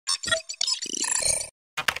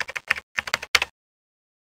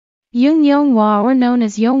Yonghwa, or known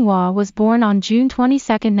as Yonghwa, was born on June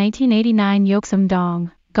 22, 1989,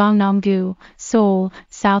 Yeoksam-dong, Gangnam-gu, Seoul,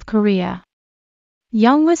 South Korea.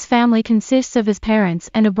 Yonghwa's family consists of his parents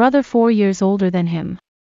and a brother 4 years older than him.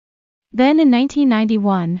 Then in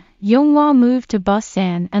 1991, Yonghwa moved to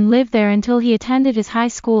Bussan and lived there until he attended his high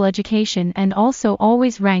school education and also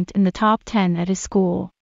always ranked in the top 10 at his school.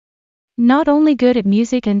 Not only good at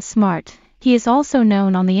music and smart, he is also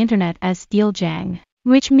known on the internet as Eoljjang,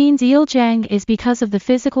 which means Eoljjang is because of the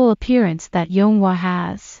physical appearance that Yonghwa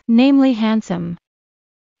has, namely handsome.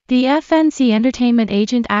 The FNC Entertainment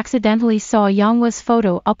agent accidentally saw Yonghwa's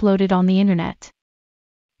photo uploaded on the internet.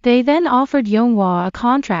 They then offered Yonghwa a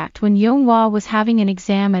contract when Yonghwa was having an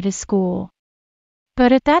exam at his school.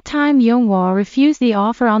 But at that time Yonghwa refused the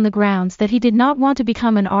offer on the grounds that he did not want to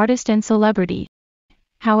become an artist and celebrity.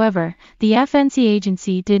 However, the FNC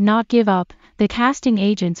agency did not give up. The casting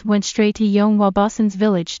agents went straight to Yonghwa Bussan's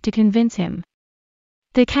village to convince him.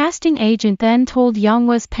 The casting agent then told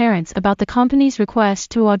Yonghwa's parents about the company's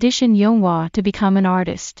request to audition Yonghwa to become an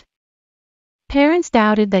artist. Parents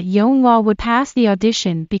doubted that Yonghwa would pass the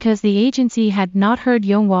audition because the agency had not heard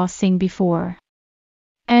Yonghwa sing before.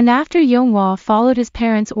 And after Yonghwa followed his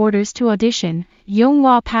parents' orders to audition,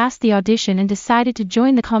 Yonghwa passed the audition and decided to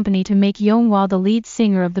join the company to make Yonghwa the lead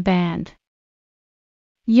singer of the band.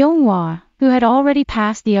 Yonghwa, who had already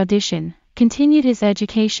passed the audition, continued his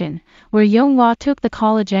education, where Yonghwa took the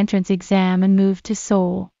college entrance exam and moved to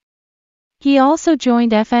Seoul. He also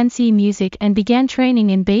joined FNC Music and began training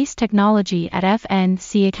in bass technology at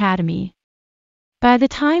FNC Academy. By the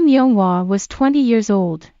time Yonghwa was 20 years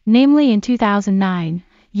old, namely in 2009,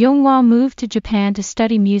 Yonghwa moved to Japan to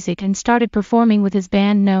study music and started performing with his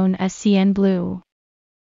band known as CN Blue.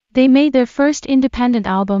 They made their first independent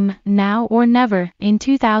album, Now or Never, in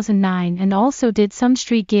 2009 and also did some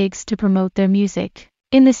street gigs to promote their music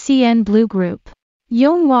in the CN Blue group.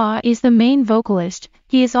 Yonghwa is the main vocalist.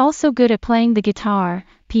 He is also good at playing the guitar,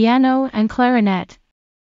 piano and clarinet.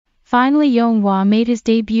 Finally, Yonghwa made his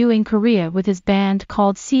debut in Korea with his band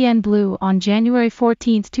called CN Blue on January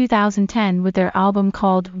 14, 2010 with their album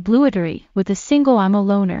called Blueberry with the single I'm a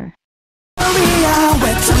Loner.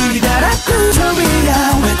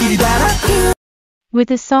 With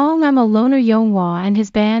the song I'm a Loner, Yonghwa and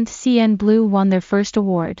his band CN Blue won their first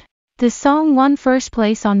award. The song won first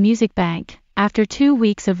place on Music Bank after 2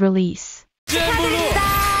 weeks of release.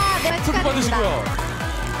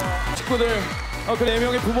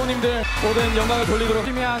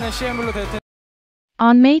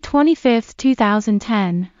 On May 25,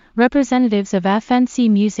 2010, representatives of FNC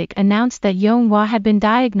Music announced that Yonghwa had been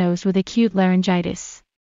diagnosed with acute laryngitis.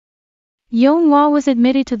 Yonghwa was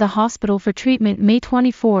admitted to the hospital for treatment May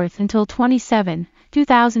 24 until 27,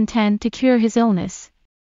 2010 to cure his illness.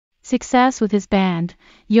 Success with his band,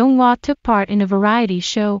 Yonghwa took part in a variety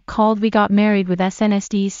show called We Got Married with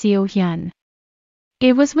SNSD Seo-hyun.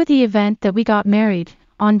 It was with the event that We Got Married.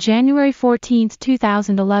 On January 14,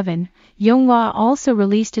 2011, Yonghwa also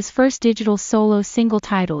released his first digital solo single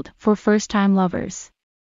titled For First Time Lovers.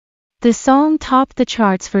 The song topped the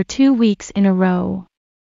charts for 2 weeks in a row.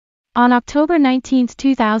 On October 19,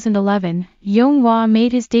 2011, Yonghwa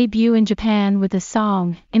made his debut in Japan with the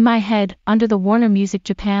song In My Head under the Warner Music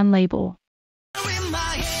Japan label.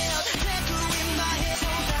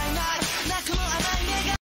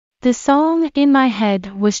 The song In My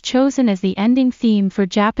Head was chosen as the ending theme for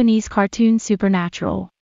Japanese cartoon Supernatural.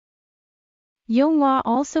 Yonghwa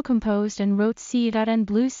also composed and wrote CN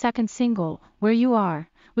Blue's second single, Where You Are,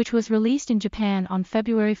 which was released in Japan on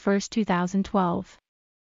February 1, 2012.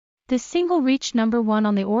 The single reached number 1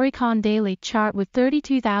 on the Oricon Daily chart with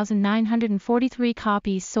 32,943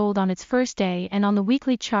 copies sold on its first day and on the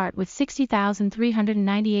weekly chart with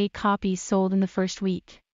 60,398 copies sold in the first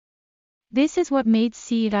week. This is what made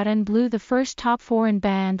CN Blue the first top foreign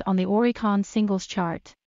band on the Oricon singles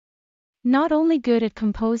chart. Not only good at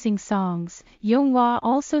composing songs, Yonghwa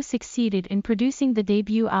also succeeded in producing the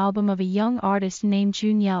debut album of a young artist named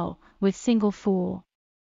Jun with single Fool.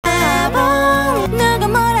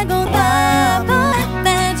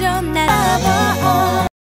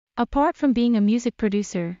 Apart from being a music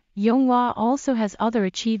producer, Yonghwa also has other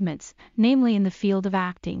achievements, namely in the field of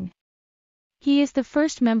acting. He is the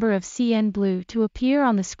first member of CN Blue to appear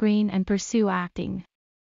on the screen and pursue acting.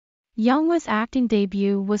 Yonghwa's acting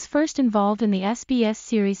debut was first involved in the SBS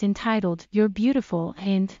series entitled You're Beautiful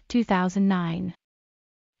in 2009.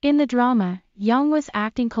 In the drama, Yonghwa's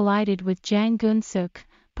acting collided with Jang Gun-suk,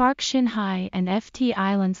 Park Shin-hye and FT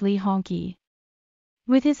Island's Lee Hong-ki.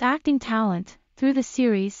 With his acting talent, through the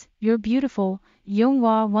series, You're Beautiful,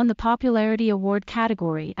 Yonghwa won the Popularity Award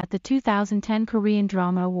category at the 2010 Korean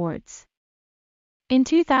Drama Awards. In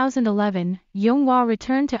 2011, Yonghwa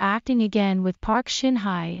returned to acting again with Park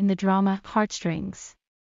Shin-hye in the drama Heartstrings.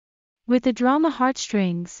 With the drama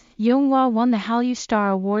Heartstrings, Yonghwa won the Hallyu Star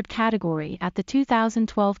Award category at the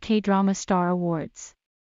 2012 K-Drama Star Awards.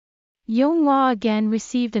 Yonghwa again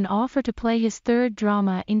received an offer to play his third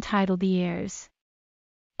drama entitled The Heirs.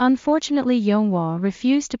 Unfortunately, Yonghwa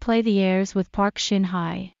refused to play The Heirs with Park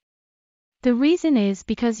Shin-hye. The reason is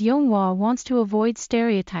because Yonghwa wants to avoid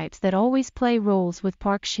stereotypes that always play roles with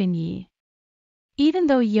Park Shin-hye. Even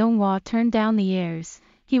though Yonghwa turned down The Heirs,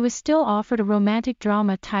 he was still offered a romantic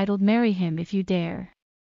drama titled Marry Him If You Dare.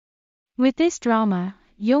 With this drama,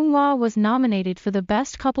 Yonghwa was nominated for the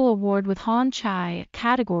Best Couple Award with Han Chai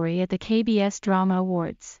category at the KBS Drama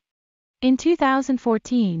Awards. In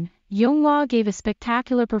 2014, Yonghwa gave a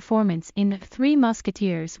spectacular performance in Three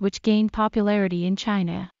Musketeers, which gained popularity in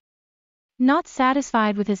China. Not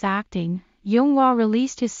satisfied with his acting, Yonghwa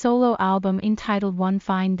released his solo album entitled One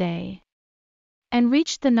Fine Day and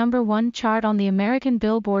reached the #1 chart on the American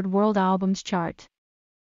Billboard World Albums chart.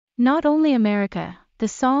 Not only America, the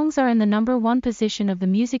songs are in the #1 position of the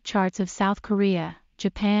music charts of South Korea,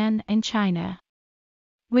 Japan, and China.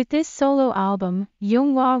 With this solo album,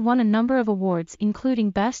 Yonghwa won a number of awards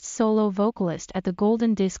including Best Solo Vocalist at the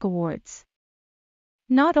Golden Disc Awards.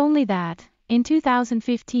 Not only that, in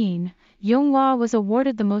 2015, Yonghwa was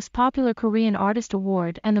awarded the Most Popular Korean Artist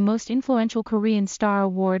Award and the Most Influential Korean Star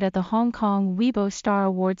Award at the Hong Kong Weibo Star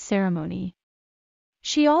Awards ceremony.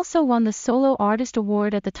 She also won the Solo Artist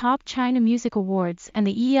Award at the Top China Music Awards and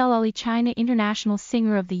the Eoljjang China International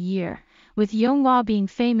Singer of the Year, with Yonghwa being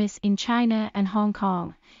famous in China and Hong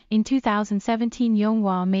Kong. In 2017,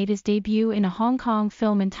 Yonghwa made his debut in a Hong Kong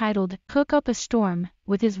film entitled Cook Up a Storm,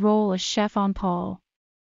 with his role as Chef on Paul.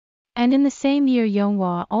 And in the same year,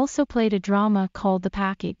 Yonghwa also played a drama called The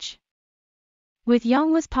Package. With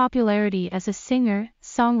Yonghwa's popularity as a singer,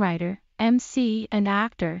 songwriter, MC, and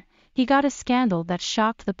actor, he got a scandal that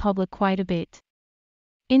shocked the public quite a bit.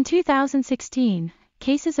 In 2016,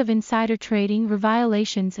 cases of insider trading or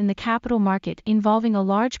violations in the capital market involving a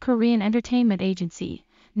large Korean entertainment agency,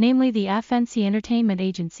 namely the FNC Entertainment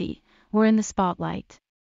Agency, were in the spotlight.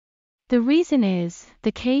 The reason is,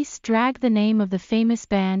 the case dragged the name of the famous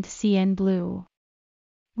band CN Blue.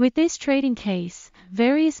 With this trading case,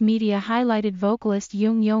 various media highlighted vocalist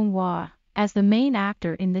Yong Hwa as the main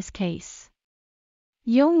actor in this case.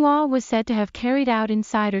 Yonghwa was said to have carried out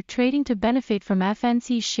insider trading to benefit from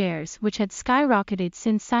FNC shares, which had skyrocketed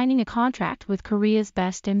since signing a contract with Korea's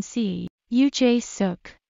best MC, Yoo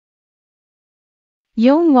Jae-suk.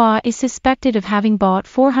 Yonghwa is suspected of having bought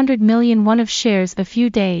 400 million won of shares a few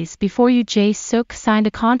days before Yoo Jae-suk signed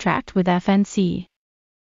a contract with FNC.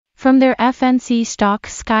 From there, FNC stock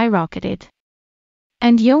skyrocketed,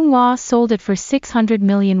 and Yonghwa sold it for 600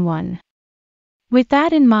 million won. With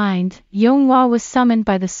that in mind, Yonghwa was summoned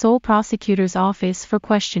by the Seoul prosecutor's office for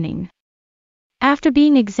questioning. After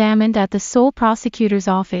being examined at the Seoul prosecutor's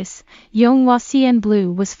office, Yonghwa CN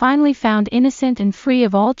Blue was finally found innocent and free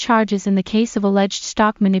of all charges in the case of alleged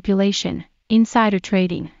stock manipulation, insider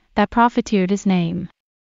trading, that profiteered his name.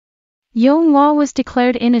 Yonghwa was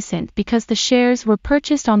declared innocent because the shares were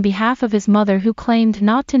purchased on behalf of his mother, who claimed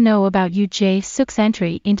not to know about Yoo Jae-suk's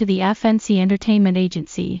entry into the FNC Entertainment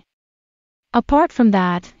Agency. Apart from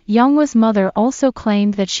that, Yonghwa's mother also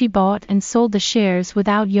claimed that she bought and sold the shares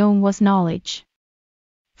without Yonghwa's knowledge.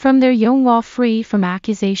 From there, Yonghwa free from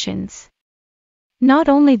accusations. Not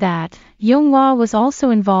only that, Yonghwa was also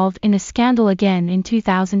involved in a scandal again in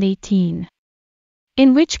 2018.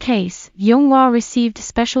 In which case, Yonghwa received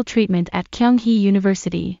special treatment at Kyunghee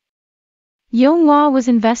University. Yonghwa was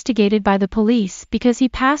investigated by the police because he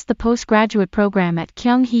passed the postgraduate program at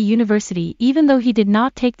Kyunghee University even though he did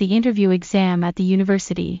not take the interview exam at the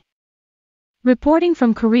university. Reporting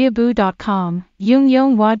from koreaboo.com, Yong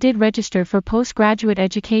Hwa did register for postgraduate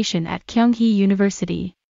education at Kyunghee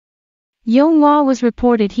University. Yonghwa was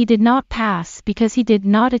reported he did not pass because he did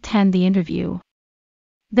not attend the interview.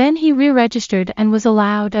 Then he re-registered and was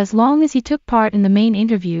allowed as long as he took part in the main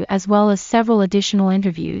interview as well as several additional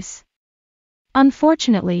interviews.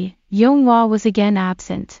 Unfortunately, Yonghwa was again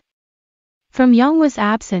absent. From Yonghwa's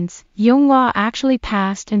absence, Yonghwa actually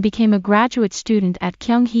passed and became a graduate student at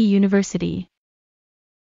Kyunghee University.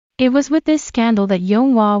 It was with this scandal that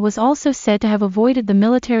Yonghwa was also said to have avoided the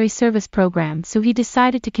military service program, so he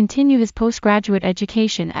decided to continue his postgraduate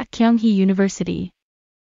education at Kyunghee University.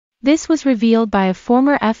 This was revealed by a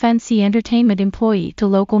former FNC Entertainment employee to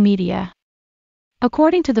local media.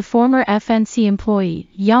 According to the former FNC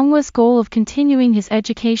employee, Yonghwa's goal of continuing his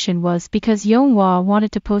education was because Yonghwa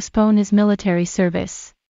wanted to postpone his military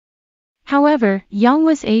service. However,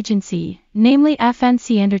 Yonghwa's agency, namely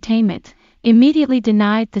FNC Entertainment, immediately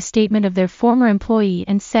denied the statement of their former employee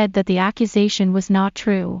and said that the accusation was not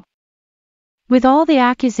true. With all the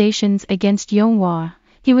accusations against Yonghwa,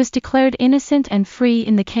 he was declared innocent and free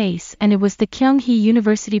in the case, and it was the Kyunghee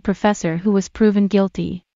University professor who was proven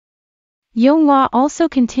guilty. Yonghwa also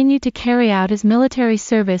continued to carry out his military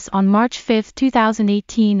service on March 5,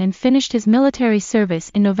 2018 and finished his military service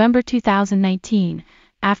in November 2019.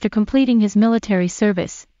 After completing his military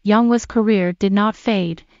service, Yonghwa's career did not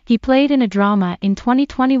fade. He played in a drama in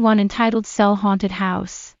 2021 entitled Seoul Haunted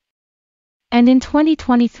House. And in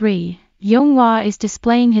 2023, Yonghwa is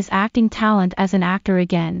displaying his acting talent as an actor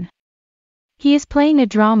again. He is playing a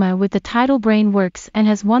drama with the title Brain Works and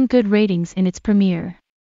has won good ratings in its premiere.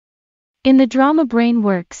 In the drama Brain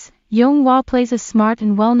Works, Yonghwa plays a smart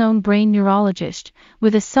and well-known brain neurologist,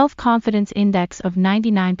 with a self-confidence index of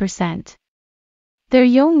 99%. There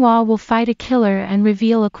Yonghwa will fight a killer and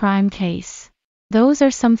reveal a crime case. Those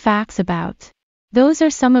are some facts about. Those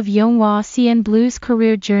are some of Yonghwa CN Blue's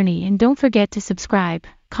career journey, and don't forget to subscribe,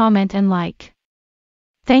 comment and like.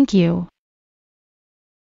 Thank you.